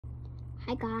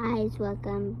Hi guys,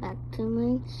 welcome back to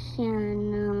my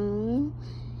channel.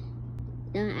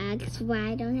 Don't ask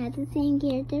why I don't have the same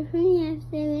character from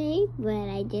yesterday, but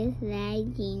I just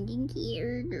like changing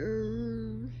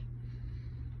characters.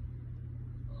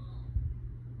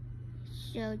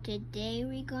 So today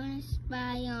we're gonna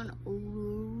spy on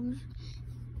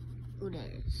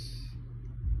others.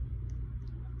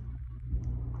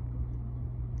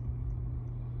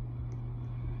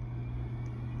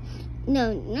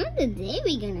 No, not today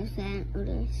we're gonna spy on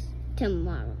others.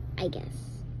 Tomorrow, I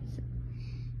guess.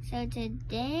 So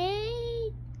today,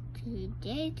 we're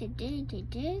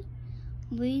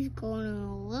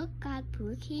gonna look at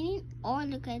Brookhaven or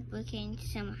look at Brookhaven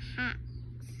some hacks.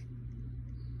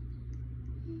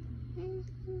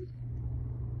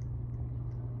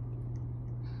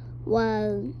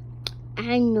 Well,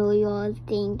 I know y'all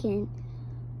thinking,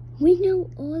 we know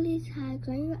all these hacks,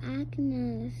 why are you acting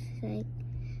us like,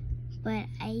 but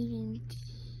I didn't.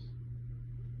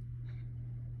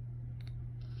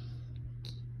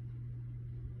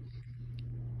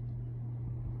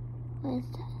 What's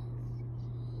that?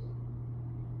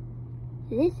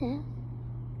 This is.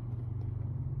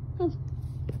 Oh.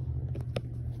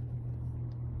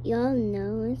 Y'all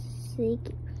know it's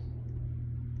secret.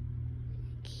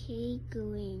 Okay,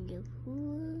 go in the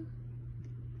pool.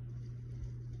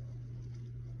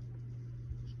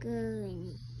 Go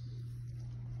in.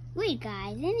 Wait,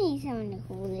 guys, I need someone to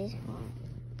hold this one.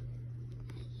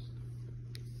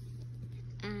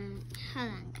 Hold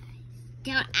on, guys.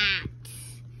 Don't act.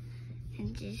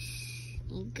 And just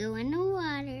you go in the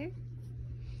water.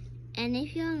 And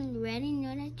if you already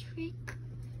know that trick,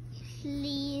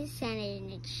 please send it in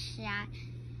the chat.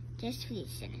 Just please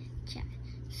send it in the chat.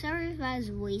 Sorry if I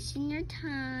was wasting your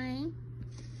time.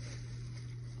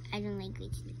 I don't like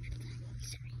wasting your time.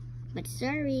 Sorry. But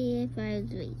sorry if I was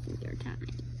wasting your time.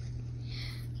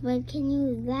 But can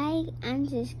you like and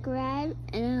subscribe,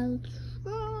 and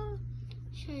I'll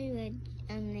show you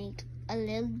a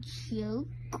little joke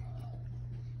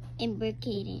in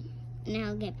Brookhaven, and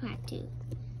I'll get part 2.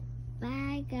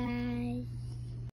 Bye guys.